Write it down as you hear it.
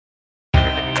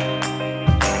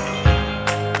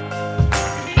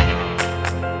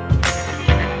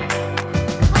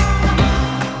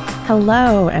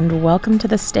Hello, and welcome to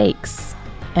The Stakes,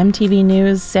 MTV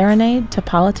News' serenade to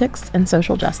politics and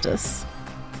social justice.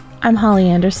 I'm Holly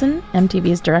Anderson,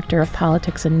 MTV's Director of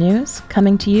Politics and News,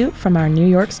 coming to you from our New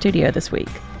York studio this week.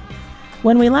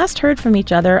 When we last heard from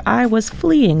each other, I was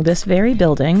fleeing this very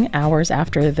building hours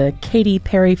after the Katy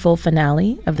Perry-ful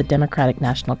finale of the Democratic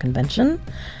National Convention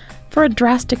for a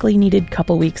drastically needed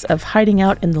couple weeks of hiding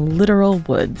out in the literal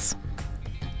woods.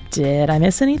 Did I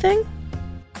miss anything?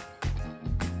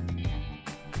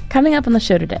 Coming up on the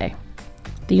show today,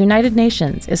 the United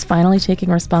Nations is finally taking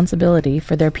responsibility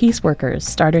for their peace workers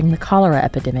starting the cholera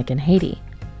epidemic in Haiti.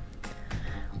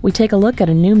 We take a look at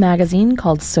a new magazine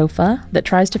called Sofa that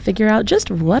tries to figure out just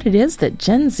what it is that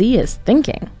Gen Z is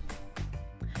thinking.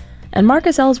 And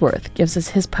Marcus Ellsworth gives us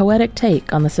his poetic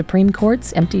take on the Supreme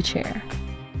Court's empty chair.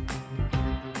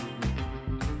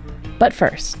 But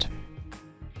first,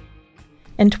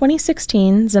 in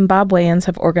 2016, Zimbabweans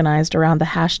have organized around the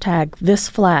hashtag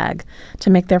 #ThisFlag to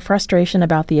make their frustration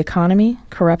about the economy,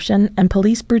 corruption, and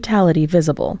police brutality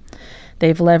visible.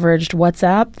 They've leveraged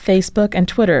WhatsApp, Facebook, and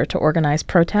Twitter to organize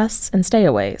protests and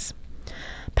stayaways.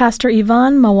 Pastor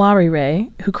Evan Mawarire,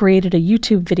 who created a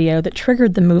YouTube video that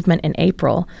triggered the movement in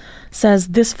April, says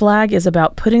this flag is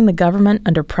about putting the government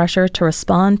under pressure to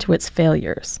respond to its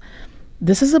failures.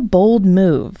 This is a bold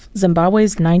move.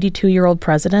 Zimbabwe's 92-year-old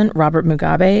president, Robert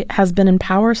Mugabe, has been in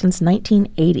power since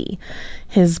 1980.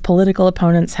 His political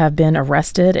opponents have been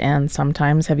arrested and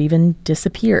sometimes have even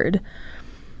disappeared.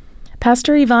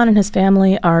 Pastor Ivan and his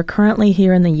family are currently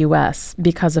here in the U.S.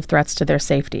 because of threats to their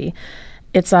safety.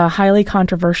 It's a highly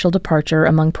controversial departure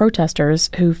among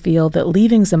protesters who feel that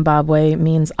leaving Zimbabwe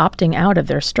means opting out of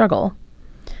their struggle.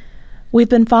 We've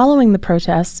been following the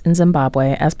protests in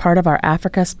Zimbabwe as part of our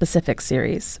Africa-specific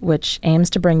series, which aims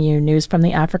to bring you news from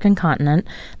the African continent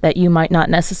that you might not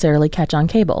necessarily catch on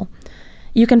cable.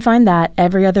 You can find that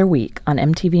every other week on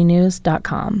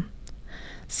mtvnews.com.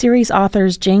 Series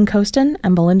authors Jane Coaston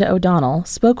and Belinda O'Donnell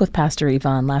spoke with Pastor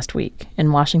Ivan last week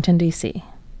in Washington, D.C.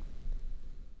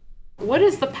 What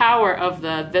is the power of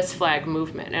the This Flag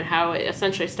movement and how it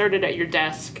essentially started at your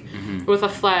desk with a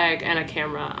flag and a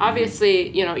camera? Obviously,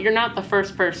 you're not the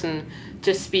first person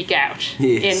to speak out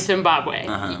in Zimbabwe.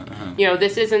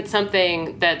 This isn't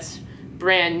something that's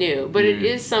brand new, but it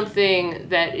is something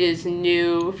that is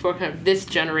new for kind of this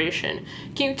generation.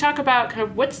 Can you talk about kind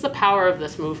of what's the power of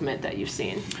this movement that you've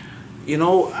seen?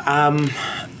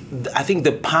 I think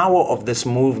the power of this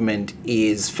movement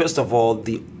is, first of all,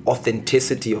 the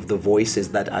authenticity of the voices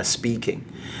that are speaking.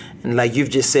 And like you've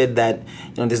just said that,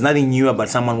 there's nothing new about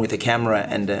someone with a camera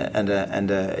and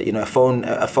a phone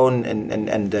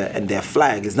and their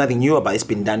flag. There's nothing new about it. It's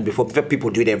been done before.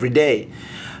 People do it every day.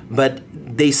 But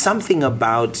there's something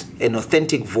about an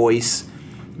authentic voice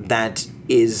that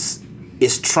is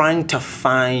trying to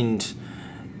find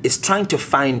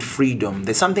freedom.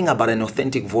 There's something about an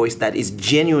authentic voice that is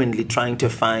genuinely trying to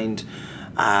find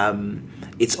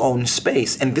its own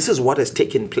space. And this is what has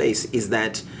taken place, is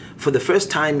that for the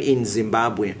first time in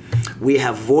Zimbabwe, we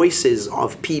have voices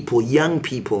of people, young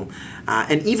people,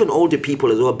 and even older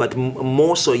people as well, but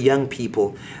more so young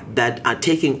people that are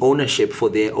taking ownership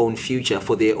for their own future,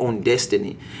 for their own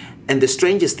destiny. And the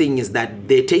strangest thing is that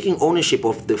they're taking ownership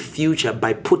of the future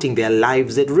by putting their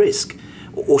lives at risk.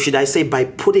 Or should I say, by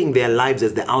putting their lives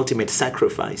as the ultimate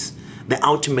sacrifice, the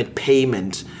ultimate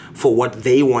payment for what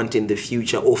they want in the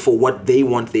future or for what they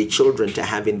want their children to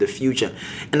have in the future.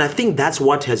 And I think that's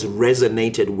what has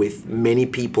resonated with many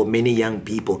people, many young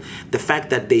people. The fact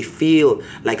that they feel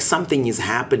like something is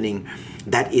happening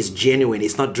that is genuine.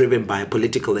 It's not driven by a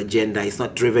political agenda. It's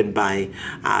not driven by,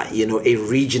 a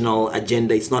regional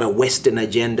agenda. It's not a Western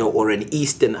agenda or an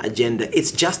Eastern agenda.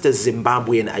 It's just a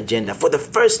Zimbabwean agenda. For the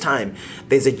first time,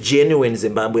 there's a genuine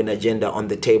Zimbabwean agenda on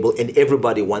the table, and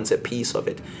everybody wants a piece of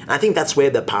it. And I think that's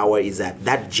where the power is at,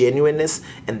 that genuineness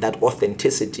and that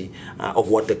authenticity of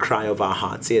what the cry of our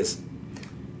hearts is.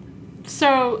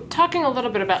 So, talking a little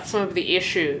bit about some of the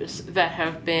issues that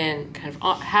have been kind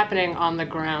of happening on the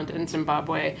ground in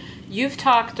Zimbabwe, you've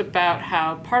talked about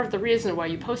how part of the reason why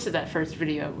you posted that first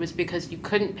video was because you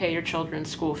couldn't pay your children's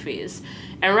school fees.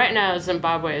 And right now,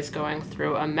 Zimbabwe is going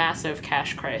through a massive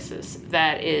cash crisis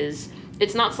that is,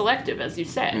 it's not selective, as you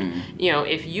said.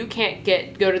 If you can't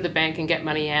go to the bank and get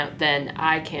money out, then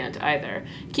I can't either.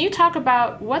 Can you talk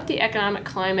about what the economic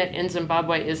climate in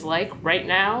Zimbabwe is like right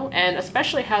now, and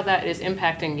especially how that is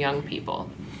impacting young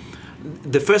people?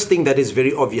 The first thing that is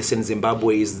very obvious in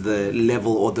Zimbabwe is the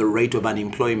level or the rate of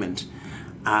unemployment.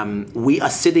 We are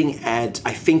sitting at,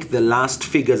 I think the last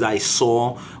figures I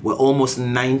saw were almost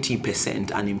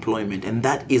 90% unemployment. And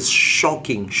that is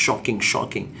shocking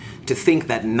to think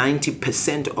that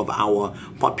 90% of our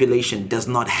population does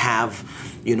not have,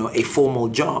 a formal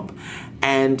job.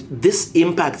 And this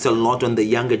impacts a lot on the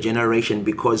younger generation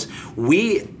because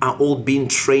we are all being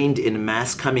trained in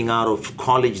mass coming out of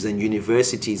colleges and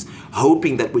universities,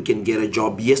 hoping that we can get a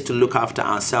job, yes, to look after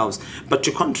ourselves, but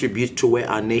to contribute to where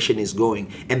our nation is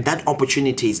going. And that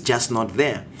opportunity is just not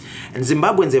there. And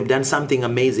Zimbabweans have done something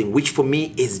amazing, which for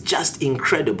me is just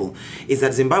incredible, is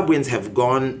that Zimbabweans have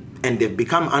gone and they've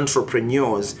become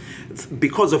entrepreneurs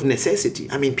because of necessity.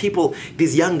 I mean,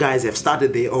 these young guys have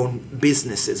started their own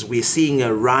businesses. We're seeing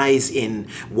a rise in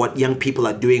what young people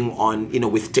are doing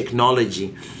with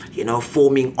technology,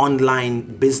 forming online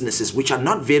businesses, which are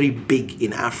not very big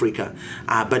in Africa.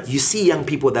 But you see young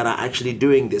people that are actually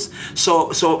doing this.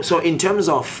 So in terms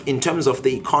of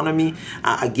the economy,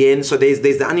 again, so there's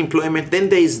the unemployment, then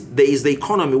there's the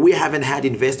economy. We haven't had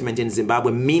investment in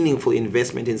Zimbabwe, meaningful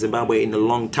investment in Zimbabwe in a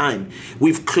long time.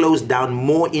 We've closed down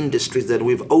more industries than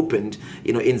we've opened,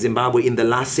 in Zimbabwe in the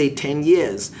last, say, 10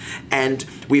 years. And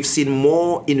we've seen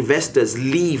more investors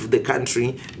leave the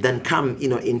country than come,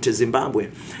 into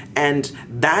Zimbabwe. And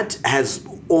that has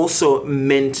also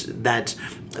meant that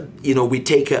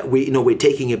we're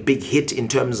taking a big hit in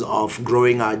terms of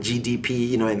growing our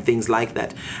GDP, and things like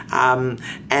that.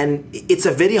 And it's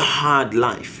a very hard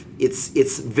life.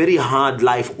 It's very hard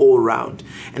life all around.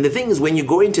 And the thing is, when you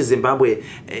go into Zimbabwe,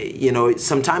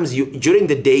 sometimes during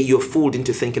the day you're fooled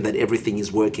into thinking that everything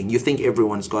is working. You think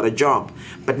everyone's got a job,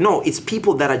 but no, it's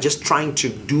people that are just trying to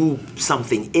do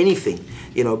something, anything.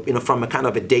 From a kind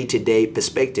of a day-to-day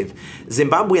perspective.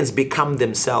 Zimbabweans become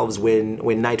themselves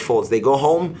when night falls. They go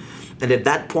home, and at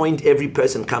that point, every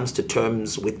person comes to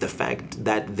terms with the fact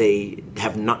that they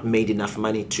have not made enough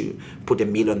money to put a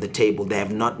meal on the table. They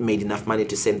have not made enough money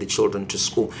to send the children to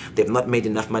school. They have not made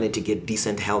enough money to get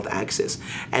decent health access.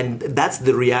 And that's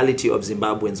the reality of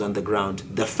Zimbabweans on the ground.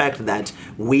 The fact that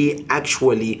we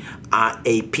actually are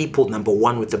a people, number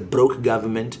one, with a broke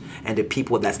government, and a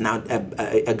people that's now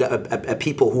a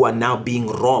people who are now being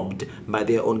robbed by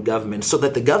their own government so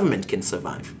that the government can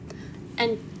survive.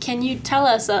 And can you tell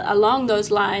us along those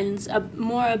lines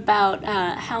more about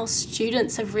how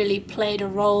students have really played a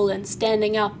role in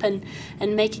standing up and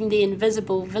making the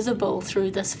invisible visible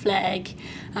through this flag,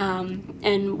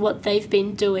 and what they've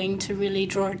been doing to really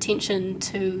draw attention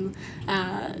to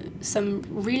some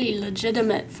really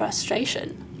legitimate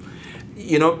frustration?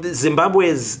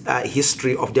 Zimbabwe's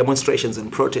history of demonstrations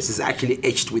and protests is actually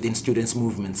etched within students'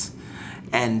 movements.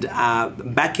 And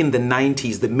back in the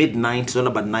 90s, the mid-90s, around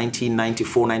about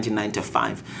 1994,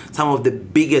 1995, some of the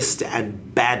biggest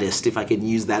and baddest, if I can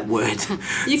use that word.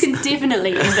 You can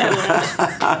definitely use that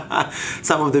word.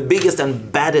 Some of the biggest and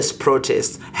baddest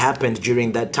protests happened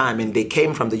during that time, and they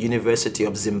came from the University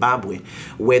of Zimbabwe,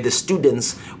 where the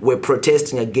students were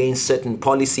protesting against certain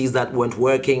policies that weren't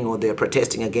working, or they're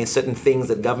protesting against certain things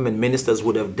that government ministers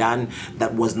would have done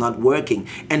that was not working.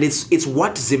 And it's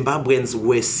what Zimbabweans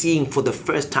were seeing for the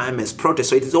first time as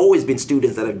protest. So it's always been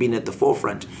students that have been at the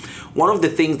forefront. One of the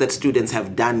things that students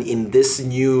have done in this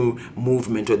new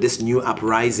movement or this new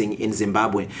uprising in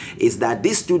Zimbabwe is that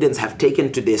these students have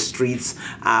taken to their streets,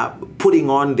 putting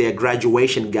on their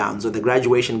graduation gowns, or the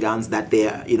graduation gowns that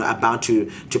they're about to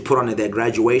put on at their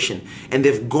graduation, and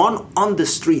they've gone on the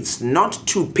streets not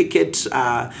to picket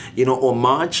or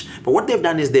march, but what they've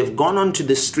done is they've gone onto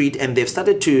the street and they've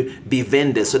started to be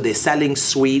vendors. So they're selling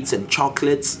sweets and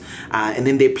chocolates, and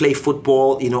then they play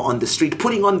football on the street,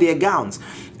 putting on their gowns.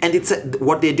 And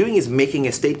what they're doing is making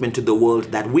a statement to the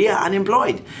world that we are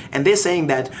unemployed. And they're saying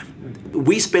that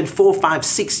we spent 4, 5,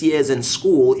 6 years in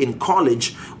school, in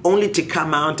college, only to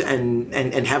come out and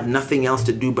have nothing else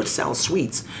to do but sell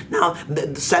sweets. Now,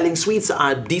 selling sweets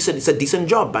are decent. It's a decent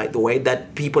job, by the way,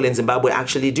 that people in Zimbabwe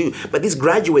actually do. But these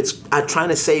graduates are trying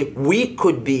to say we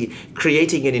could be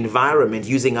creating an environment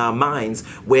using our minds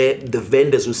where the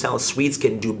vendors who sell sweets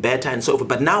can do better and so forth.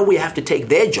 But now we have to take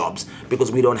their jobs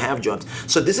because we don't have jobs.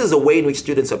 So this is a way in which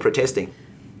students are protesting.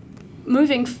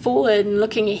 Moving forward and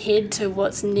looking ahead to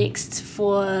what's next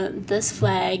for this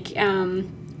flag,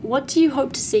 what do you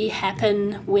hope to see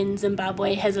happen when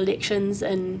Zimbabwe has elections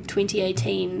in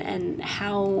 2018, and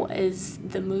how is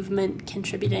the movement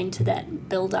contributing to that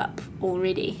build-up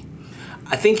already?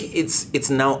 I think it's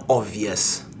now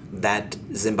obvious that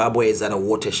Zimbabwe is at a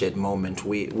watershed moment.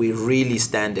 We really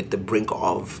stand at the brink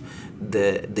of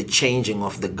the changing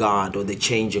of the guard, or the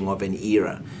changing of an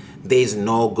era. there is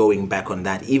no going back on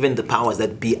that. Even the powers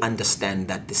that be understand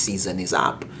that the season is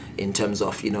up in terms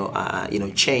of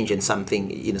change and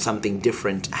something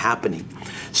different happening.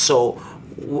 So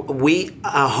we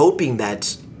are hoping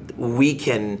that we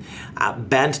can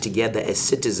band together as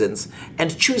citizens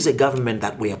and choose a government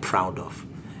that we are proud of.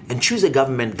 And choose a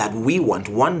government that we want,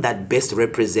 one that best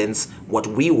represents what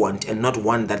we want and not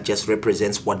one that just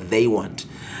represents what they want.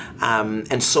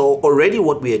 And so already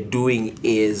what we are doing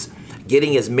is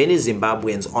getting as many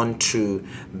Zimbabweans onto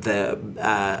the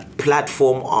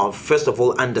platform of, first of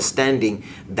all, understanding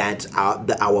that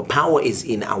our power is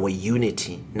in our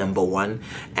unity, number one,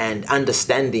 and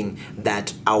understanding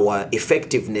that our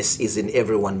effectiveness is in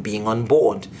everyone being on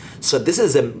board. So this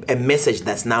is a message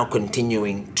that's now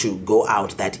continuing to go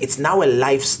out, that it's now a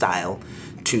lifestyle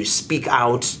to speak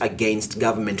out against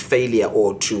government failure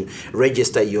or to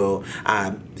register your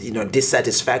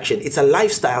dissatisfaction. It's a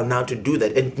lifestyle now to do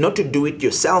that, and not to do it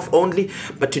yourself only,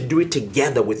 but to do it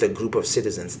together with a group of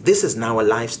citizens. This is now a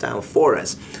lifestyle for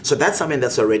us. So that's something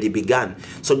that's already begun.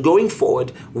 So going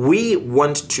forward, we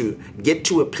want to get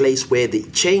to a place where the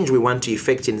change we want to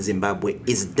effect in Zimbabwe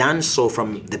is done so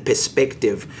from the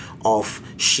perspective of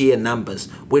sheer numbers.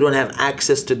 We don't have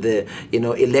access to the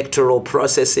electoral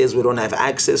processes. We don't have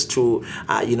access to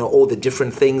all the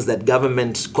different things that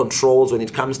government controls when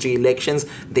it comes to elections.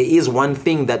 There is one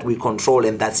thing that we control,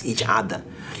 and that's each other.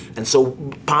 And so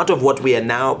part of what we are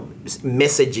now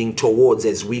messaging towards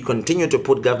as we continue to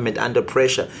put government under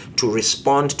pressure to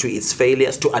respond to its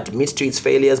failures, to admit to its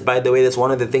failures. By the way, that's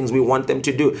one of the things we want them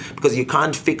to do, because you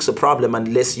can't fix a problem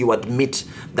unless you admit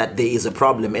that there is a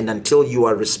problem, and until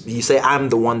you say, I'm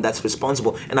the one that's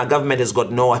responsible, and our government has got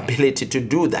no ability to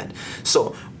do that.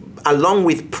 So along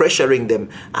with pressuring them,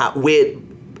 we're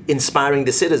inspiring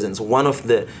the citizens. One of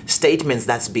the statements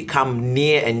that's become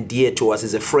near and dear to us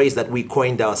is a phrase that we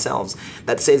coined ourselves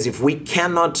that says, if we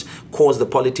cannot cause the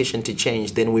politician to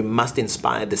change, then we must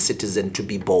inspire the citizen to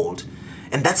be bold.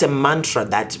 And that's a mantra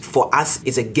that for us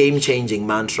is a game-changing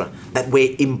mantra, that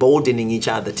we're emboldening each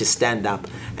other to stand up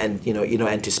and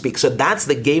and to speak. So that's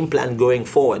the game plan going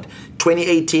forward.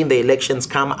 2018, the elections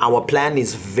come. Our plan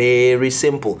is very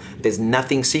simple. There's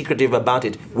nothing secretive about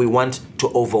it. We want to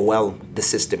overwhelm the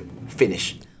system.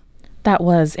 Finish. That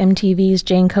was MTV's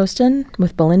Jane Coaston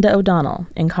with Belinda O'Donnell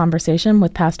in conversation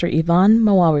with Pastor Evan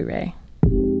Mawarire.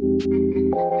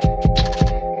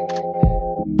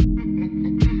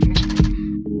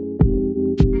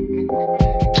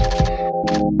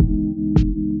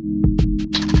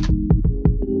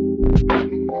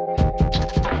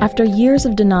 After years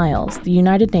of denials, the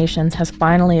United Nations has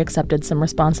finally accepted some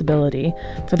responsibility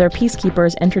for their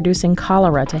peacekeepers introducing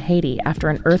cholera to Haiti after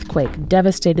an earthquake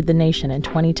devastated the nation in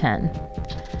 2010.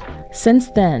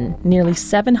 Since then, nearly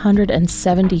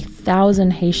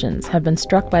 770,000 Haitians have been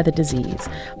struck by the disease.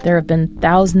 There have been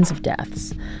thousands of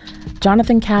deaths.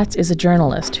 Jonathan Katz is a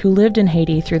journalist who lived in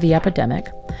Haiti through the epidemic,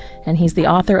 and he's the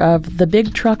author of The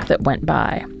Big Truck That Went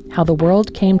By: How the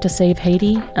World Came to Save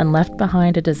Haiti and Left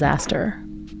Behind a Disaster.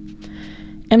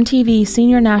 MTV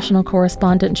senior national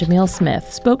correspondent Jamil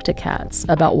Smith spoke to Katz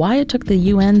about why it took the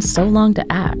UN so long to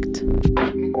act.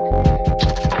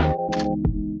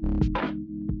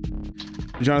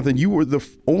 Jonathan, you were the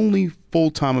only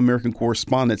full-time American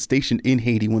correspondent stationed in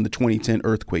Haiti when the 2010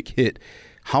 earthquake hit.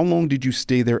 How long did you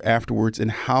stay there afterwards,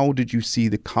 and how did you see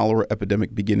the cholera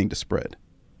epidemic beginning to spread?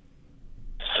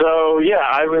 So,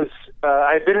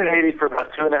 I'd been in Haiti for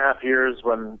about 2.5 years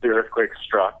when the earthquake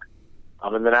struck.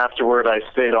 And then afterward, I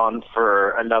stayed on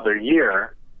for another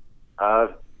year.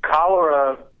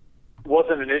 Cholera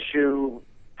wasn't an issue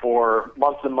for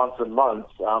months and months and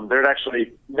months. There had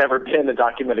actually never been a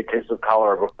documented case of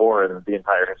cholera before in the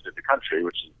entire history of the country,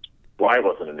 which is why it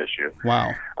wasn't an issue.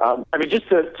 Wow. Just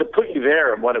to put you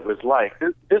there and what it was like,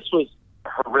 this was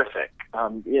horrific.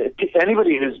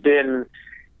 Anybody who's been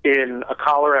in a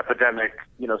cholera epidemic,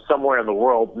 somewhere in the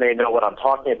world may know what I'm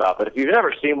talking about. But if you've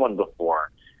never seen one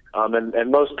before, and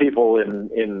most people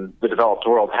in the developed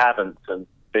world haven't since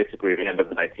basically the end of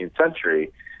the 19th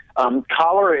century,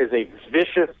 cholera is a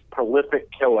vicious, prolific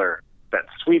killer that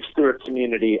sweeps through a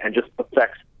community and just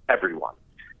affects everyone.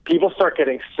 People start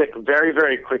getting sick very,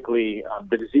 very quickly.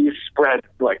 The disease spreads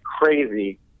like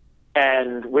crazy.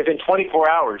 And within 24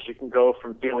 hours, you can go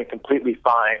from feeling completely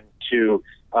fine to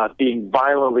being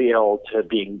violently ill to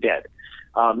being dead.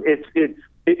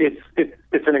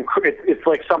 It's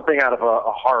like something out of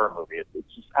a horror movie.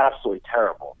 It's just absolutely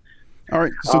terrible. All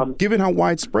right. So given how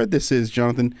widespread this is,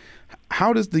 Jonathan,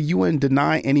 how does the UN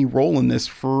deny any role in this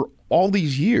for all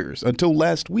these years until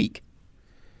last week?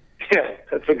 Yeah,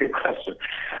 that's a good question.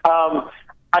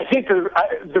 I think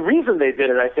the reason they did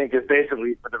it, I think, is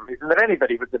basically for the reason that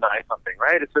anybody would deny something,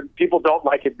 right? It's that people don't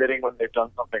like admitting when they've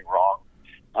done something wrong.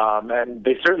 And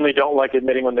they certainly don't like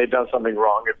admitting when they've done something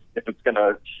wrong if it's going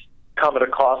to come at a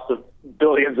cost of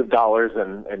billions of dollars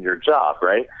and your job,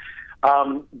 right?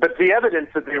 But the evidence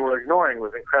that they were ignoring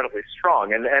was incredibly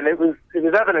strong, and it was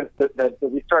evidence that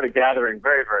we started gathering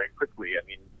very, very quickly. I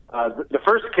mean, the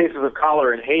first cases of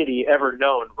cholera in Haiti ever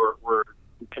known were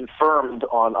confirmed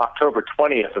on October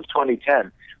 20th of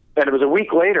 2010, and it was a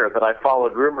week later that I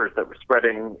followed rumors that were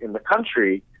spreading in the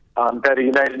country that a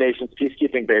United Nations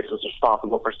peacekeeping base was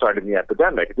responsible for starting the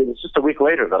epidemic. It was just a week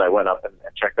later that I went up and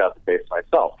checked out the base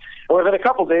myself. And within a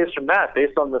couple of days from that,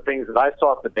 based on the things that I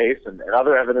saw at the base and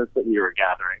other evidence that we were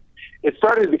gathering, it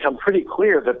started to become pretty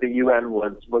clear that the UN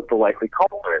was the likely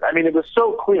culprit. I mean, it was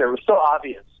so clear, it was so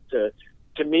obvious to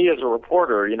me as a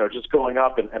reporter, just going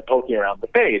up and poking around the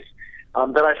base,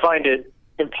 that I find it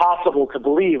impossible to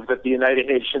believe that the United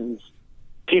Nations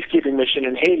peacekeeping mission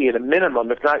in Haiti, at a minimum,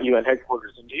 if not UN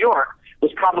headquarters in New York,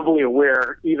 was probably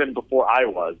aware, even before I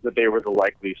was, that they were the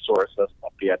likely source of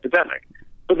the epidemic.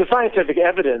 But the scientific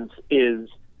evidence is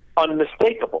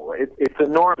unmistakable. It's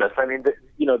enormous. I mean,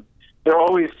 there are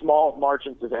always small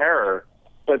margins of error,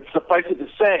 but suffice it to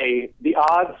say, the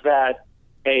odds that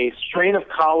a strain of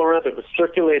cholera that was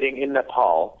circulating in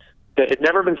Nepal, that had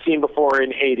never been seen before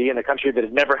in Haiti, in a country that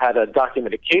had never had a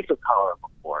documented case of cholera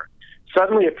before,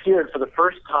 suddenly appeared for the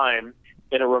first time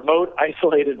in a remote,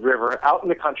 isolated river out in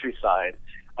the countryside,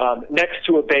 next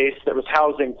to a base that was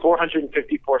housing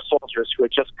 454 soldiers who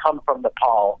had just come from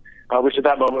Nepal, which at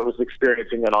that moment was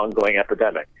experiencing an ongoing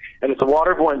epidemic. And it's a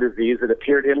waterborne disease that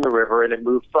appeared in the river, and it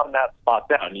moved from that spot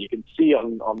down. You can see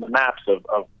on the maps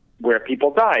of where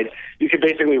people died, you can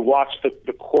basically watch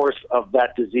the course of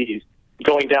that disease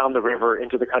going down the river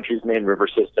into the country's main river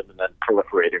system and then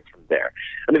proliferating from there.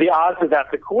 I mean, the odds of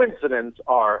that's a coincidence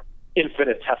are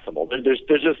infinitesimal.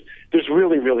 There's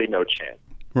really, really no chance.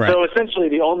 Right. So essentially,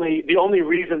 the only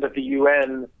reason that the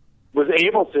UN was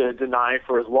able to deny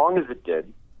for as long as it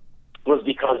did was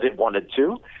because it wanted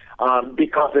to,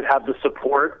 because it had the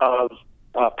support of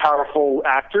powerful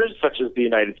actors such as the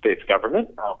United States government,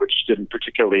 which didn't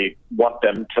particularly want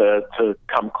them to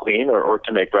come clean or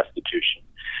to make restitution.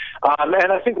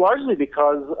 And I think largely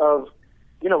because of,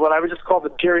 what I would just call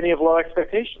the tyranny of low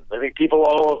expectations. I think people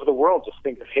all over the world just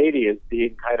think of Haiti as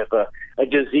being kind of a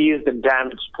diseased and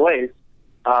damaged place.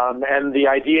 And the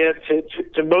idea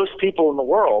to most people in the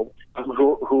world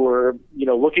who were,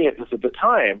 looking at this at the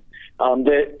time,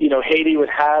 that, Haiti would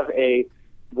have a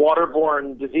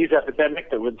waterborne disease epidemic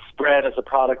that would spread as a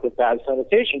product of bad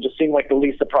sanitation just seemed like the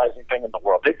least surprising thing in the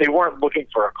world. They weren't looking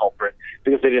for a culprit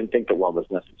because they didn't think that one was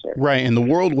necessary. Right, and the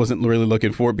world wasn't really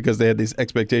looking for it because they had these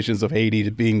expectations of Haiti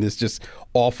to being this just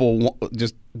awful,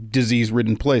 just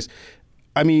disease-ridden place.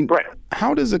 I mean, right.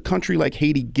 How does a country like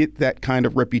Haiti get that kind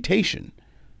of reputation?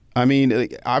 I mean,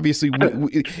 obviously,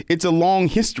 it's a long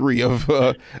history of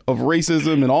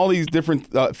racism and all these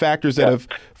different factors that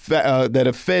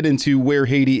have fed into where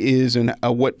Haiti is and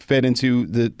what fed into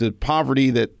the poverty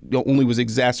that only was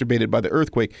exacerbated by the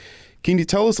earthquake. Can you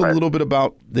tell us a little bit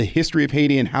about the history of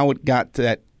Haiti and how it got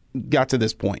to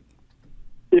this point?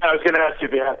 Yeah, I was going to ask you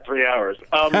if you had 3 hours.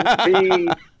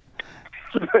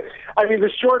 The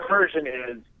short version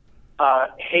is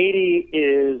Haiti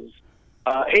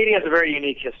has a very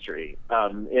unique history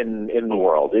in the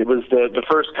world. It was the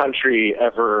first country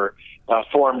ever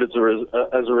formed as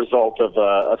a result of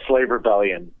a slave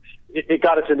rebellion. It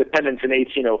got its independence in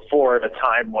 1804 at a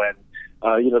time when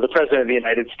the President of the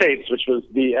United States, which was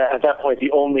at that point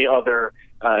the only other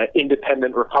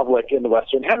independent republic in the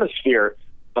Western Hemisphere,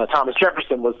 Thomas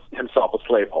Jefferson was himself a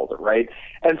slaveholder, right?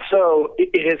 And so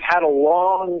it has had a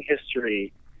long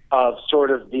history of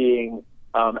sort of being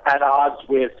at odds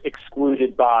with,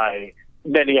 excluded by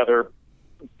many other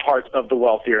parts of the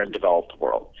wealthier and developed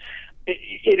world.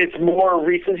 In its more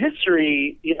recent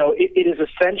history, it is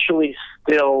essentially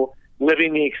still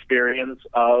living the experience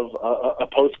of a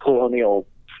post-colonial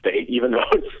state, even though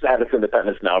it's had its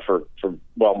independence now for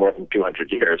well more than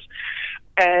 200 years.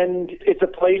 And it's a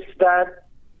place that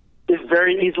is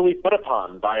very easily put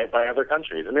upon by other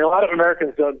countries. I mean, a lot of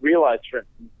Americans don't realize, for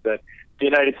instance, that the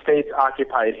United States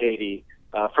occupied Haiti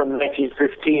from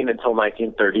 1915 until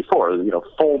 1934,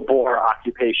 full-bore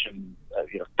occupation,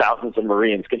 thousands of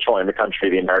Marines controlling the country,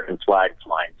 the American flag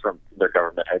flying from their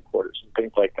government headquarters and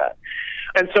things like that.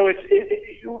 And so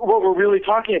what we're really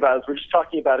talking about is we're just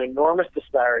talking about enormous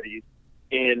disparities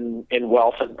in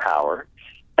wealth and power.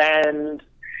 And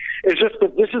it's just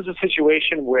that this is a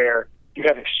situation where you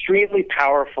have extremely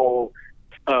powerful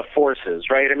forces,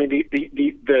 right? I mean,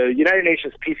 the United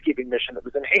Nations peacekeeping mission that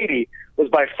was in Haiti was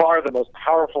by far the most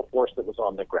powerful force that was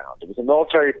on the ground. It was a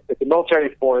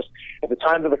military force. At the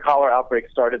time that the cholera outbreak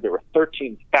started, there were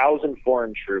 13,000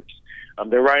 foreign troops.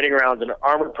 They're riding around in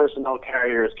armored personnel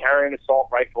carriers, carrying assault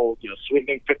rifles,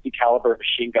 swinging 50 caliber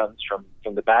machine guns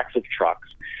from the backs of trucks.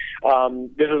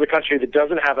 This is a country that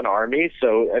doesn't have an army,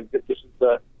 so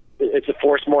it's a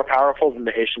force more powerful than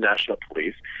the Haitian National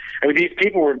Police. I mean, these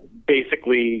people were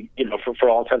basically, for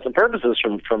all intents and purposes,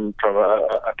 from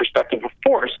a perspective of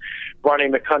force,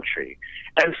 running the country.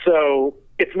 And so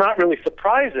it's not really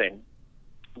surprising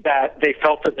that they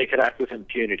felt that they could act with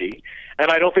impunity.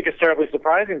 And I don't think it's terribly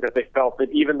surprising that they felt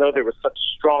that even though there was such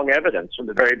strong evidence from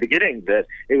the very beginning that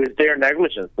it was their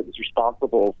negligence that was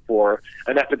responsible for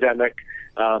an epidemic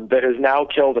that has now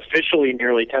killed officially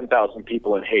nearly 10,000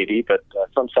 people in Haiti, but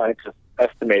some scientists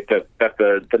estimate that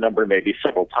the number may be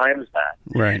several times that.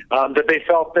 Right. That they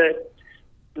felt that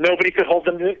nobody could hold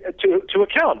them to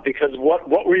account, because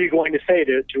what were you going to say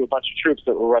to a bunch of troops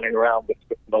that were running around with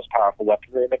the most powerful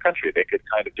weaponry in the country? They could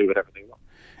kind of do whatever they want.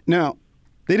 Now,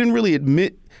 they didn't really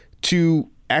admit to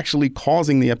actually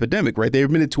causing the epidemic, right? They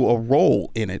admitted to a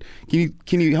role in it.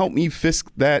 Can you help me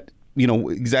fisk that,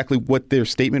 exactly what their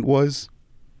statement was?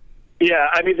 Yeah,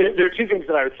 I mean, there are two things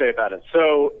that I would say about it.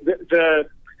 So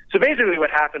so basically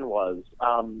what happened was,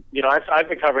 I've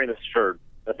been covering this for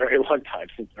a very long time,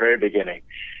 since the very beginning.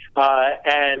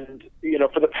 And,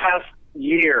 for the past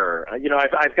year,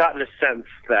 I've gotten a sense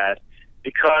that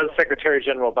because Secretary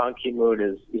General Ban Ki-moon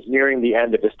is nearing the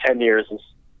end of his 10 years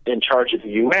in charge of the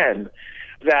UN,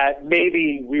 that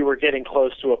maybe we were getting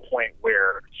close to a point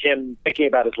where him thinking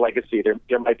about his legacy,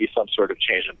 there might be some sort of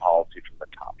change in policy from the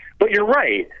top. But you're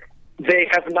right. They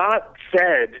have not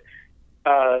said,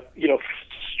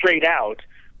 straight out,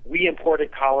 we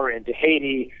imported cholera into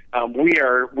Haiti. We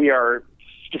are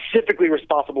specifically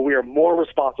responsible. We are more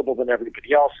responsible than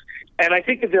everybody else. And I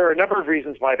think that there are a number of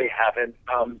reasons why they haven't.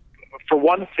 For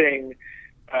one thing,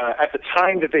 at the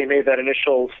time that they made that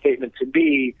initial statement to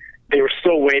me, they were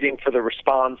still waiting for the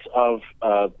response of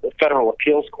the Federal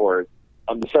Appeals Court,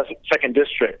 the Second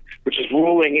District, which is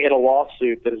ruling in a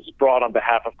lawsuit that is brought on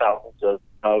behalf of thousands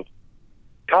of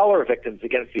cholera victims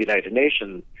against the United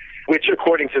Nations, which,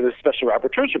 according to the Special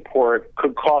Rapporteur's report,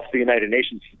 could cost the United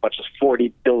Nations as much as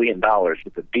 $40 billion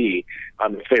with a B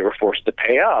if they were forced to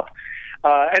pay up.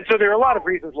 And so there are a lot of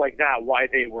reasons like that why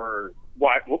they were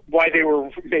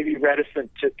maybe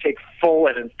reticent to take full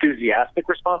and enthusiastic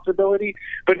responsibility.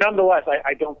 But nonetheless,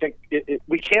 I don't think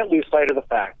we can't lose sight of the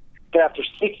fact that after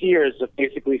 6 years of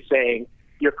basically saying,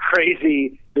 you're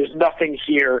crazy, there's nothing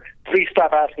here, please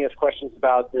stop asking us questions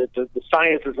about the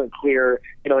science isn't clear,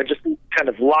 and just kind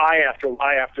of lie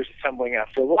after assembling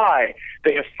after lie,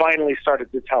 they have finally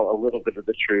started to tell a little bit of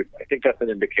the truth. I think that's an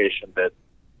indication that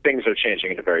things are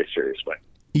changing in a very serious way.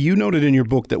 You noted in your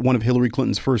book that one of Hillary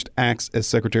Clinton's first acts as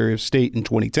Secretary of State in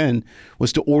 2010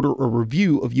 was to order a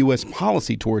review of U.S.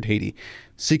 policy toward Haiti.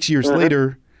 6 years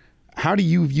later, how do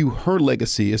you view her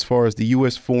legacy as far as the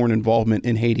U.S. foreign involvement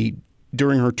in Haiti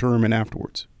during her term and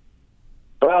afterwards?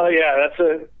 Well, yeah,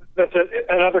 that's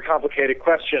another complicated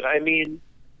question. I mean,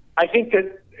 I think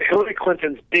that Hillary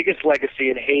Clinton's biggest legacy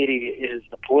in Haiti is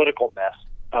the political mess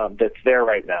that's there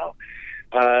right now.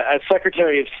 As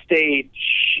Secretary of State,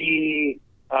 she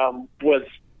was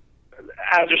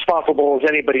as responsible as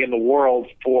anybody in the world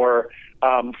for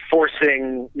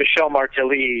forcing Michel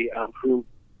Martelly, who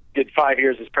did 5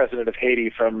 years as president of Haiti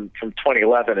from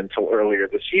 2011 until earlier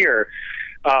this year,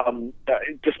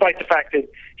 despite the fact that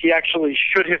he actually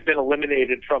should have been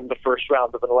eliminated from the first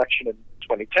round of an election in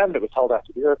 2010 that was held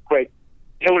after the earthquake.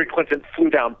 Hillary Clinton flew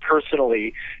down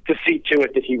personally to see to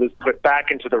it that he was put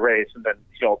back into the race, and then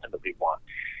he ultimately won.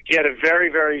 He had a very,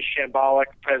 very shambolic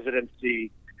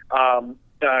presidency.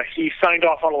 He signed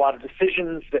off on a lot of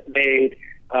decisions that made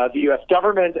the U.S.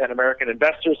 government and American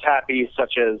investors happy,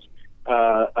 such as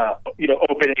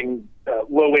opening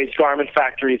low-wage garment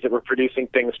factories that were producing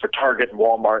things for Target and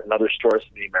Walmart and other stores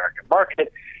in the American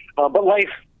market. But life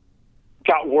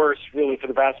got worse, really, for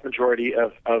the vast majority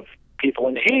of people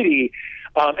in Haiti.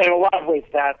 And in a lot of ways,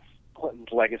 that's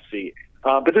Clinton's legacy.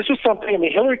 But this was something,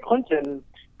 Hillary Clinton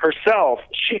herself,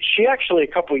 she actually, a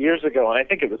couple of years ago, and I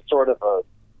think it was sort of a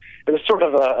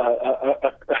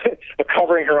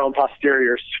covering her own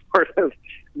posterior sort of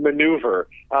maneuver.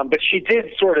 But she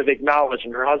did sort of acknowledge,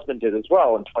 and her husband did as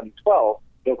well in 2012,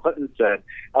 Bill Clinton said,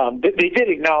 they did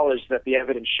acknowledge that the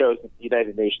evidence shows that the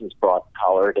United Nations brought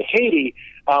cholera to Haiti,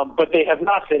 but they have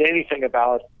not said anything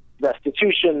about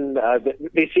restitution.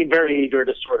 They seem very eager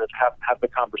to sort of have the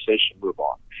conversation move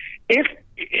on. If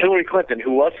Hillary Clinton,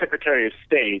 who was Secretary of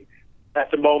State,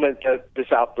 at the moment that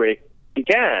this outbreak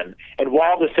began. And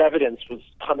while this evidence was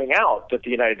coming out that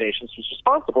the United Nations was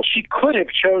responsible, she could have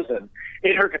chosen,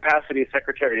 in her capacity as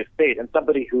Secretary of State and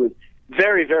somebody who is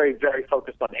very, very, very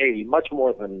focused on Haiti, much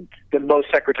more than most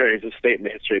secretaries of state in the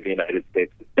history of the United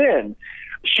States have been,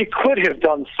 she could have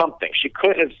done something. She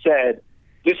could have said,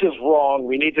 this is wrong,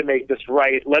 we need to make this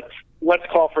right, let's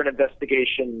call for an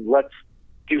investigation, let's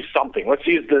do something. Let's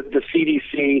use the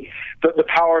CDC, the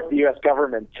power of the U.S.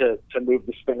 government to move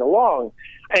this thing along.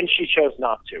 And she chose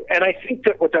not to. And I think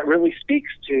that what that really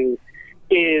speaks to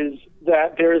is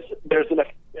that there's an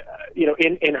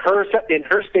in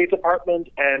her State Department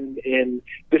and in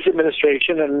this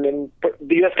administration and in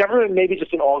the U.S. government, maybe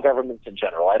just in all governments in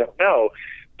general, I don't know,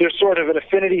 there's sort of an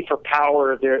affinity for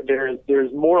power.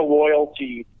 There's more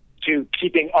loyalty to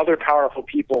keeping other powerful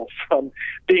people from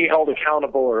being held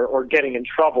accountable or getting in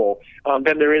trouble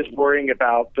than there is worrying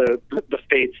about the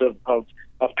fates of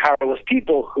powerless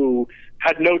people who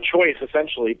had no choice,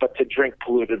 essentially, but to drink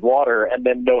polluted water and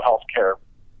then no health care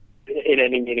in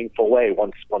any meaningful way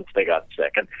once they got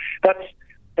sick. And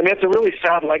that's a really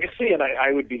sad legacy, and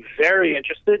I would be very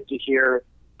interested to hear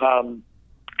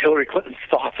Hillary Clinton's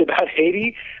thoughts about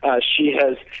Haiti. She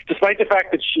has, despite the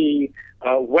fact that she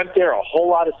went there a whole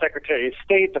lot as Secretary of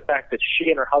State, the fact that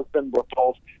she and her husband were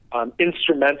both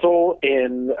instrumental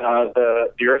in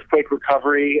the earthquake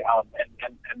recovery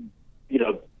and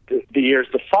the years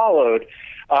that followed,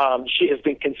 she has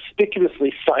been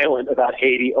conspicuously silent about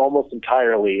Haiti almost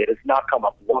entirely. It has not come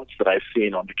up once that I've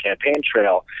seen on the campaign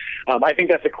trail. I think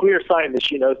that's a clear sign that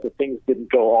she knows that things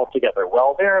didn't go altogether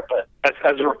well there. But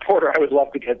as a reporter, I would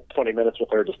love to get 20 minutes with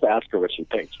her just to ask her what she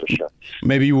thinks, for sure.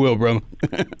 Maybe you will, bro.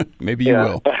 Maybe you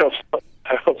will.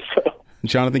 I hope so.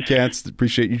 Jonathan Katz,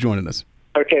 appreciate you joining us.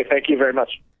 Okay, thank you very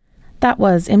much. That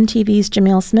was MTV's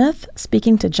Jamil Smith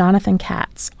speaking to Jonathan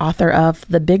Katz, author of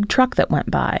The Big Truck That Went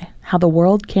By, How the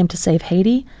World Came to Save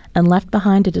Haiti and Left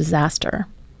Behind a Disaster.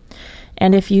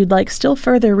 And if you'd like still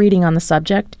further reading on the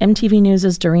subject, MTV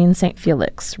News' Doreen St.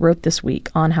 Felix wrote this week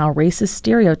on how racist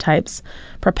stereotypes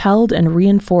propelled and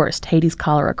reinforced Haiti's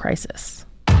cholera crisis.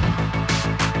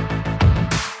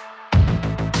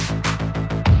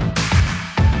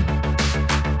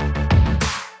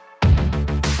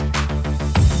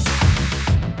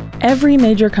 Every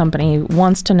major company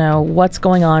wants to know what's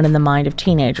going on in the mind of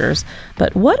teenagers,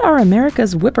 but what are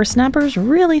America's whippersnappers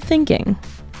really thinking?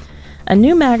 A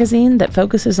new magazine that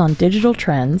focuses on digital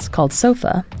trends called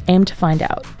SOFA aimed to find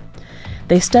out.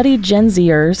 They studied Gen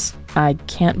Zers, I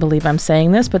can't believe I'm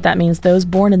saying this, but that means those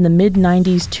born in the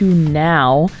mid-90s to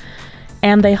now,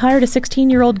 and they hired a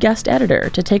 16-year-old guest editor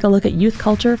to take a look at youth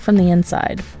culture from the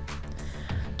inside.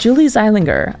 Julie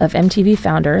Zeilinger of MTV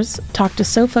Founders talked to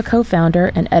SOFA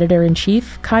co-founder and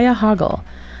editor-in-chief Caia Hagel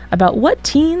about what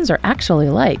teens are actually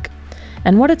like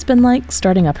and what it's been like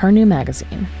starting up her new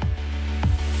magazine.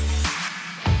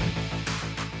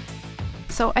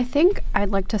 So I think I'd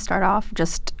like to start off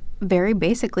just very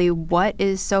basically, what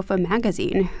is SOFA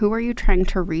Magazine? Who are you trying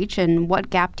to reach, and what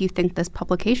gap do you think this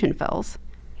publication fills?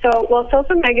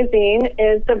 SOFA Magazine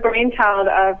is the brainchild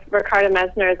of Ricardo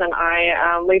Mesners and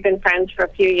I. We've been friends for a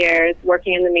few years,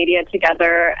 working in the media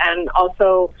together, and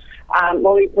also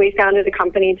we founded a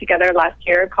company together last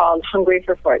year called Hungry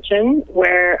for Fortune,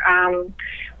 where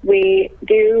we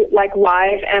do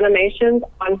live animations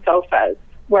on sofas,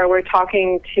 where we're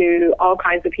talking to all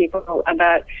kinds of people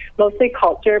about mostly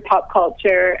culture, pop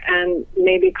culture, and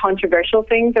maybe controversial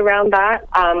things around that,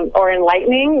 or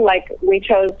enlightening. Like, we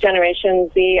chose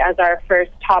Generation Z as our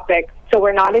first topic. So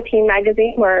we're not a teen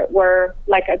magazine, we're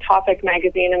like a topic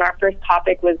magazine, and our first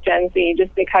topic was Gen Z,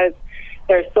 just because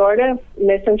they're sort of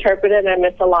misinterpreted and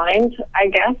misaligned, I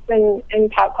guess, in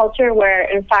pop culture, where,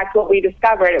 in fact, what we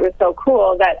discovered, it was so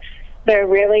cool that they're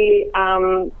really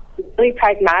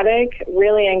pragmatic,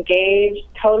 really engaged,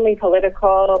 totally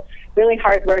political, really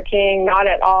hardworking, not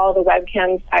at all the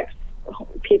webcam sex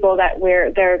people that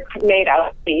they're made out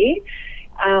to be,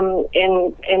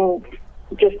 in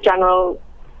just general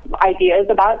ideas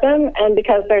about them. And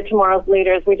because they're tomorrow's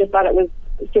leaders, we just thought it was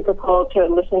super cool to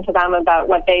listen to them about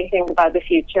what they think about the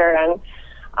future and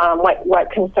what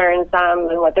concerns them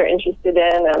and what they're interested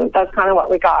in. And that's kind of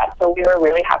what we got. So we were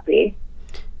really happy.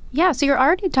 Yeah, so you're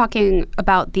already talking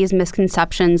about these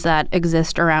misconceptions that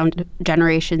exist around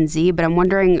Generation Z, but I'm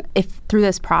wondering if through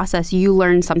this process you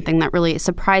learned something that really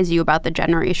surprised you about the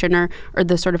generation, or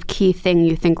the sort of key thing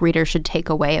you think readers should take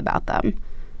away about them.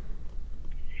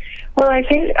 Well, I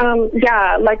think,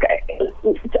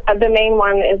 the main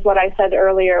one is what I said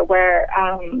earlier, where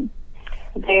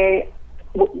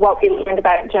what we learned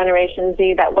about Generation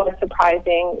Z that was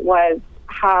surprising was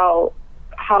how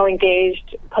how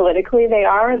engaged politically they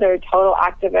are. They're total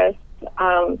activists.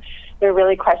 They're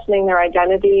really questioning their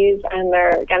identities, and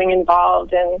they're getting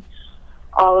involved in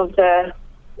all of the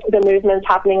movements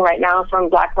happening right now, from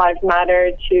Black Lives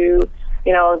Matter to,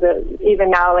 even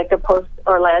now, like the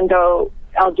post-Orlando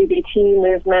LGBT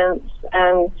movements,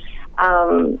 and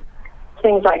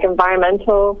things like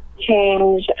environmental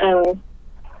change. And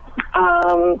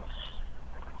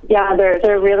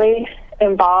they're really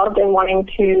involved in wanting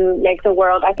to make the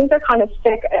world. I think they're kind of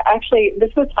sick. Actually, this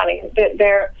was funny.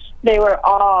 They were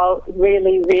all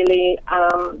really, really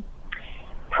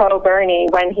pro-Bernie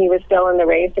when he was still in the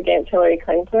race against Hillary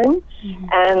Clinton. Mm-hmm.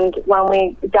 And when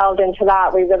we delved into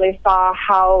that, we really saw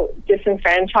how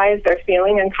disenfranchised they're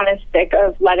feeling and kind of sick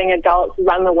of letting adults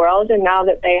run the world. And now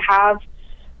that they have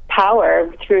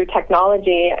power through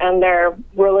technology and their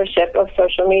rulership of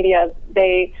social media,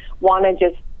 they want to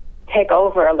just take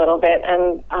over a little bit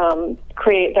and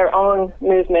create their own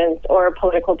movements or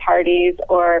political parties,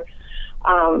 or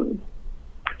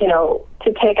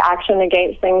to take action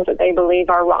against things that they believe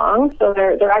are wrong. So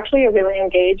they're actually a really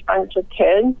engaged bunch of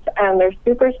kids, and they're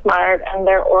super smart, and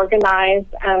they're organized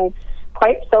and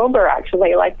quite sober,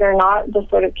 actually. Like, they're not the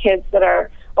sort of kids that are,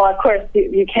 well, of course,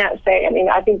 you can't say. I mean,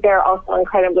 I think they're also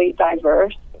incredibly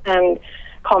diverse and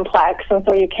complex, and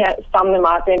so you can't sum them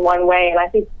up in one way. And I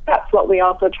think that's what we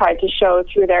also tried to show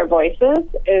through their voices,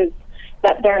 is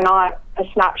that they're not a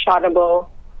snapshotable,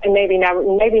 and maybe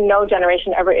no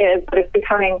generation ever is, but it's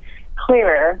becoming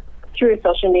clearer through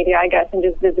social media, I guess, and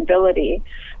just visibility,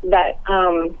 that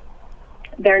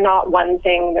they're not one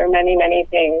thing, they're many, many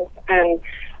things. And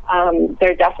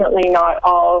they're definitely not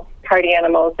all party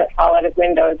animals that fall out of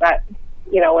windows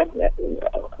with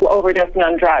overdosing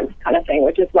on drugs kind of thing,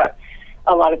 which is what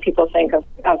a lot of people think of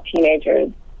teenagers.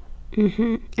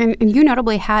 Mm-hmm. And you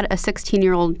notably had a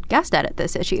 16-year-old guest edit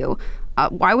this issue.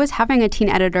 Why was having a teen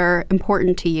editor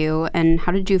important to you, and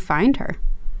how did you find her?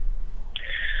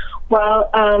 Well,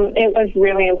 it was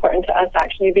really important to us,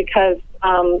 actually, because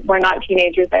we're not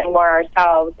teenagers anymore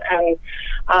ourselves. And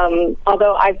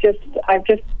although I've just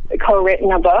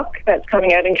co-written a book that's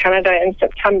coming out in Canada in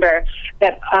September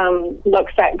that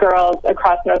looks at girls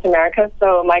across North America.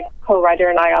 So my co-writer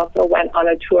and I also went on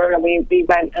a tour, and we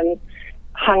went and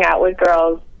hung out with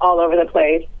girls all over the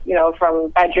place, from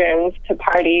bedrooms to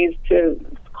parties to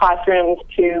classrooms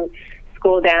to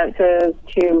school dances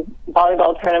to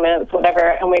volleyball tournaments, whatever.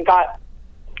 And we got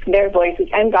their voices,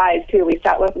 and guys too. We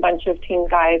sat with a bunch of teen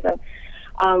guys,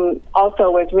 and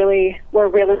also were really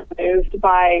moved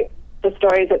by the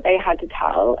stories that they had to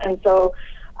tell. And so,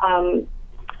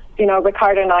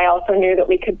 Ricardo and I also knew that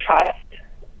we could trust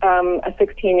a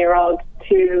 16-year-old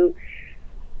to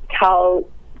tell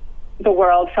the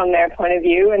world from their point of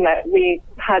view, and that we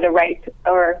had a right,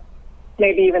 or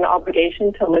maybe even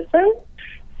obligation, to listen.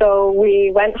 So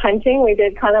we went hunting. We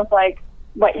did kind of like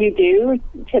what you do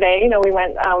today. We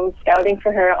went scouting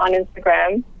for her on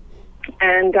Instagram,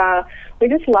 and we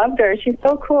just loved her. She's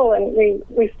so cool, and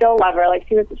we still love her. Like,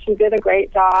 she did a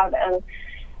great job, and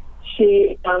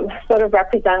she sort of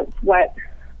represents what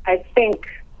I think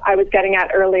I was getting at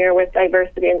earlier with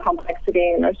diversity and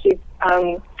complexity. She's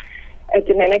a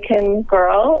Dominican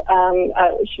girl,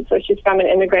 so she's from an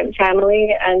immigrant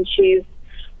family, and she's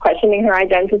questioning her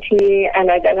identity and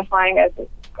identifying as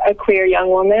a queer young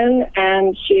woman,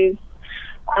 and she's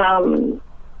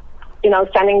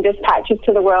sending dispatches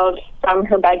to the world from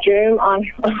her bedroom on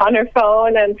her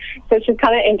phone. And so she's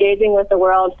kind of engaging with the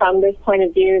world from this point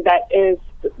of view that is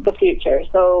the future.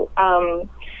 So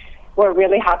we're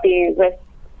really happy with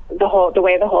the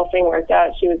way the whole thing worked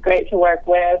out. She was great to work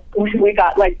with. We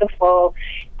got like the full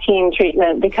team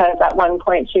treatment, because at one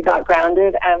point she got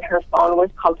grounded and her phone was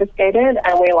confiscated,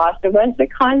 and we lost a bunch of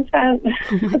content.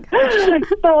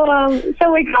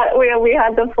 So we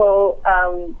had the full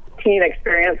teen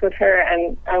experience with her,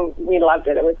 and we loved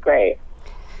it. It was great.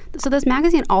 So this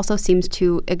magazine also seems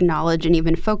to acknowledge and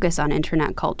even focus on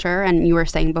internet culture. And you were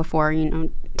saying before,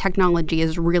 technology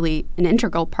is really an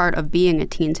integral part of being a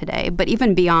teen today. But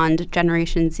even beyond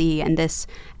Generation Z and this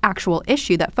actual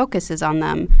issue that focuses on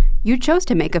them, you chose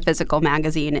to make a physical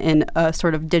magazine in a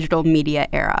sort of digital media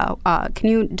era. Can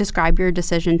you describe your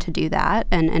decision to do that,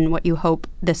 and what you hope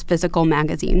this physical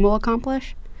magazine will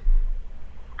accomplish?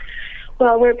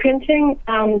 Well, we're printing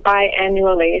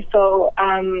biannually, so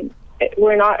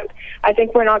we're not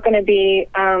going to be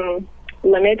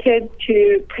limited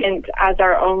to print as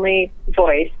our only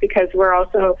voice, because we're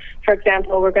also, for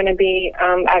example, we're going to be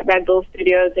at Red Bull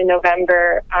Studios in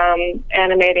November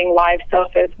animating live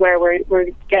sofas, where we're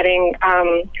getting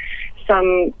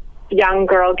some young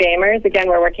girl gamers. Again,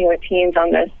 we're working with teens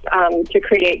on this to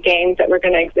create games that we're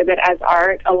going to exhibit as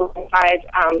art alongside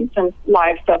some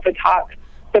live sofa talk.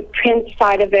 The print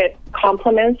side of it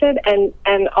complements it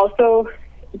and also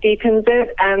deepens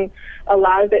it and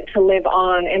allows it to live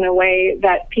on in a way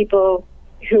that people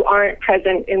who aren't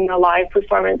present in the live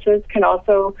performances can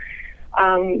also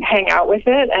hang out with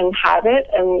it and have it.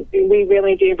 And we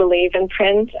really do believe in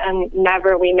print, and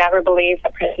we never believe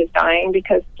that print is dying,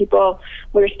 because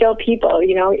we're still people,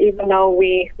 even though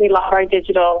we love our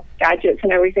digital gadgets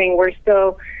and everything, we're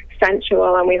still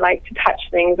sensual, and we like to touch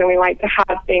things, and we like to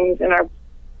have things in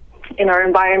our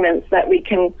environments that we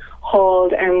can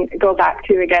hold and go back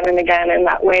to again and again in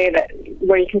that way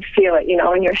where you can feel it,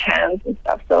 in your hands and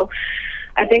stuff. So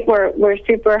I think we're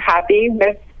super happy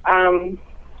with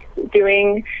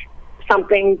doing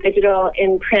something digital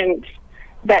in print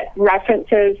that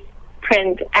references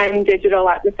print and digital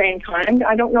at the same time.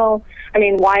 I don't know. I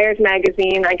mean, Wired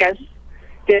magazine, I guess,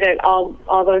 did it all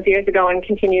those years ago and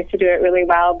continues to do it really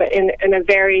well, but in a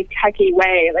very techie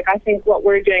way. Like, I think what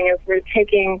we're doing is we're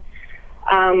taking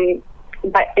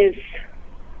what is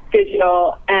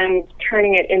digital and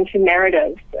turning it into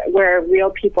narratives where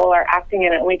real people are acting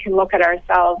in it, and we can look at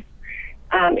ourselves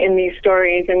in these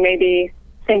stories and maybe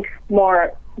think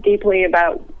more deeply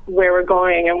about where we're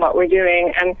going and what we're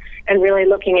doing, and really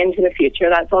looking into the future.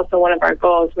 That's also one of our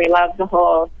goals. We love the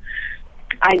whole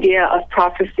idea of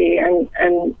prophecy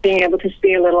and being able to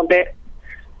see a little bit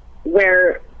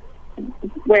where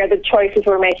the choices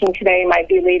we're making today might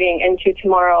be leading into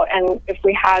tomorrow. And if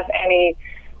we have any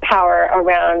power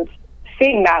around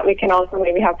seeing that, we can also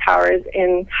maybe have powers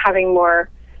in having more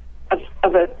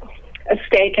of a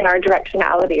stake in our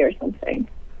directionality or something.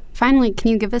 Finally, can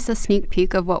you give us a sneak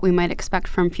peek of what we might expect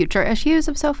from future issues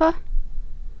of SOFA?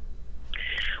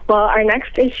 Well, our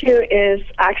next issue is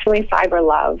actually cyber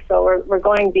love. So we're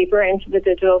going deeper into the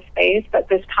digital space, but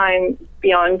this time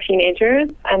beyond teenagers.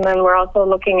 And then we're also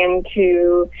looking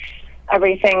into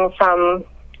everything from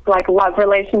like love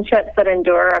relationships that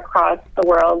endure across the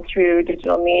world through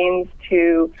digital means,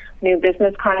 to new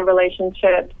business kind of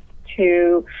relationships,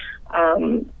 to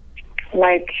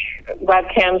like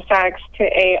webcam sex, to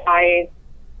AI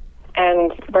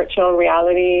and virtual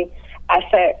reality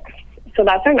ethics. So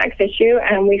that's our next issue,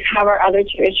 and we have our other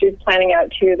two issues planning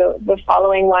out too. The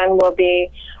following one will be,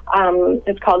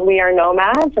 it's called We Are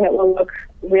Nomads, and it will look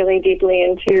really deeply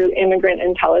into immigrant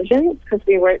intelligence, because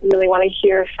we really want to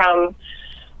hear from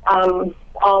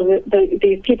all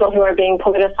these people who are being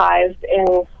politicized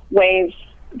in ways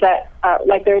that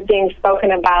like they're being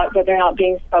spoken about, but they're not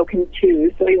being spoken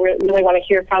to. So we really want to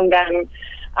hear from them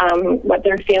what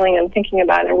they're feeling and thinking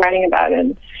about and writing about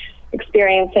and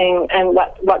experiencing, and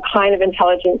what kind of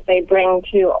intelligence they bring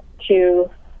to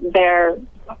their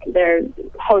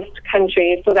host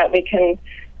country, so that we can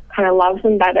kind of love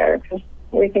them better, because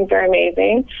we think they're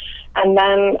amazing. And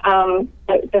then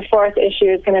the fourth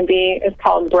issue is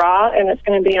called Bra, and it's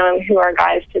going to be on Who Are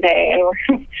Guys Today,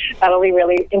 and that'll be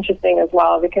really interesting as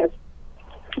well, because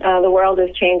the world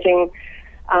is changing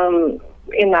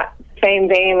in that same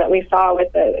vein that we saw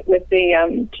with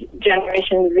the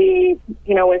Generation Z,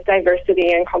 with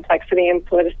diversity and complexity and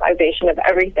politicization of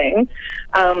everything.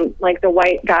 Like the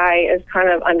white guy is kind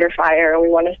of under fire, and we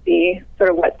want to see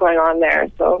sort of what's going on there.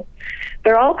 So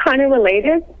they're all kind of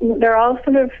related. They're all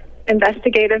sort of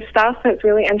investigative stuff that's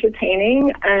really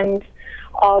entertaining, and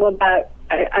all about,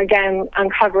 again,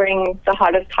 uncovering the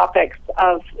hottest topics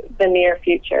of the near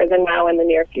future, the now and the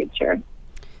near future.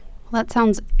 Well, that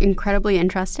sounds incredibly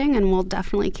interesting, and we'll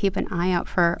definitely keep an eye out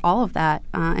for all of that,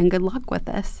 and good luck with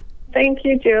this. Thank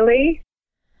you, Julie.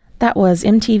 That was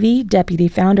MTV Deputy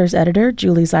Founders Editor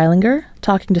Julie Zeilinger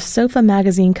talking to SOFA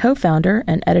Magazine co-founder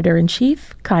and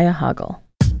editor-in-chief Caia Hagel.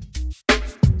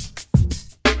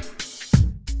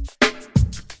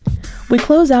 We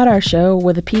close out our show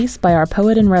with a piece by our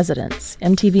poet-in-residence,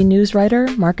 MTV News writer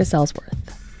Marcus Ellsworth.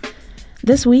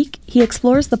 This week, he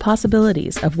explores the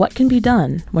possibilities of what can be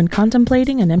done when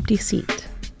contemplating an empty seat.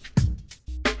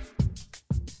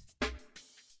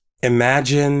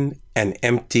 Imagine an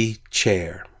empty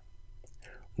chair.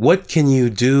 What can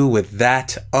you do with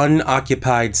that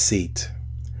unoccupied seat?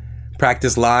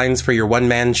 Practice lines for your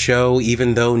one-man show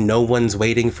even though no one's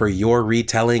waiting for your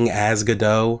retelling as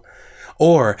Godot?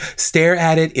 Or stare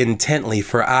at it intently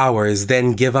for hours,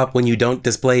 then give up when you don't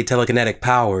display telekinetic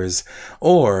powers?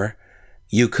 Or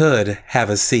you could have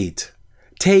a seat.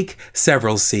 Take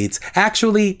several seats.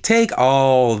 Actually, take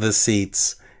all the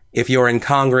seats. If you're in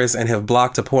Congress and have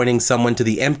blocked appointing someone to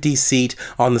the empty seat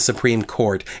on the Supreme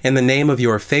Court in the name of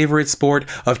your favorite sport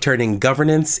of turning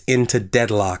governance into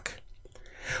deadlock.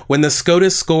 When the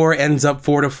SCOTUS score ends up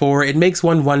 4-4, it makes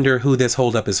one wonder who this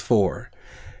holdup is for.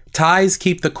 Ties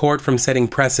keep the court from setting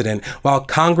precedent, while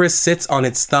Congress sits on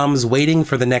its thumbs waiting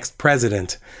for the next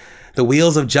president. The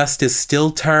wheels of justice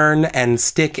still turn and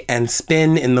stick and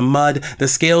spin in the mud. The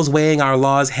scales weighing our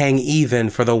laws hang even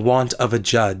for the want of a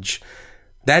judge.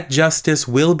 That justice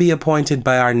will be appointed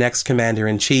by our next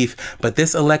commander-in-chief, but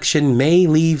this election may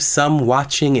leave some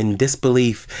watching in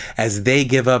disbelief as they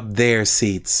give up their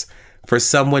seats for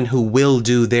someone who will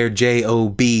do their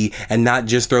job and not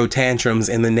just throw tantrums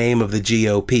in the name of the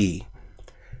GOP.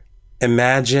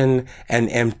 Imagine an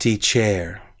empty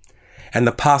chair and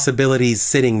the possibilities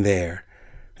sitting there,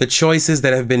 the choices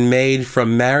that have been made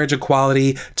from marriage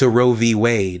equality to Roe v.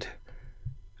 Wade.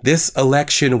 This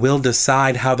election will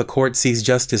decide how the court sees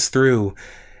justice through,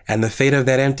 and the fate of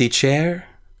that empty chair,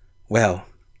 well,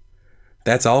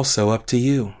 that's also up to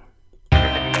you.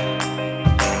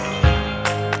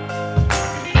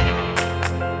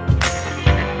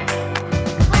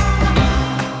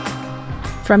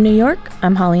 From New York,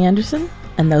 I'm Holly Anderson,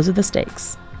 and those are the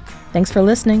stakes. Thanks for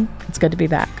listening. It's good to be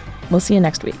back. We'll see you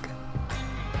next week.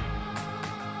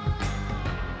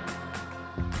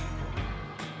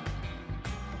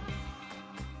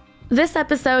 This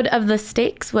episode of The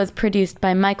Stakes was produced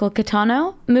by Michael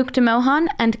Catano, Mukta Mohan,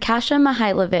 and Kasia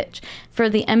Mihailovich for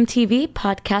the MTV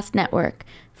Podcast Network.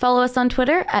 Follow us on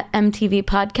Twitter at MTV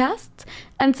Podcasts,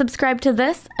 and subscribe to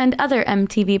this and other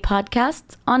MTV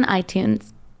podcasts on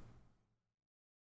iTunes.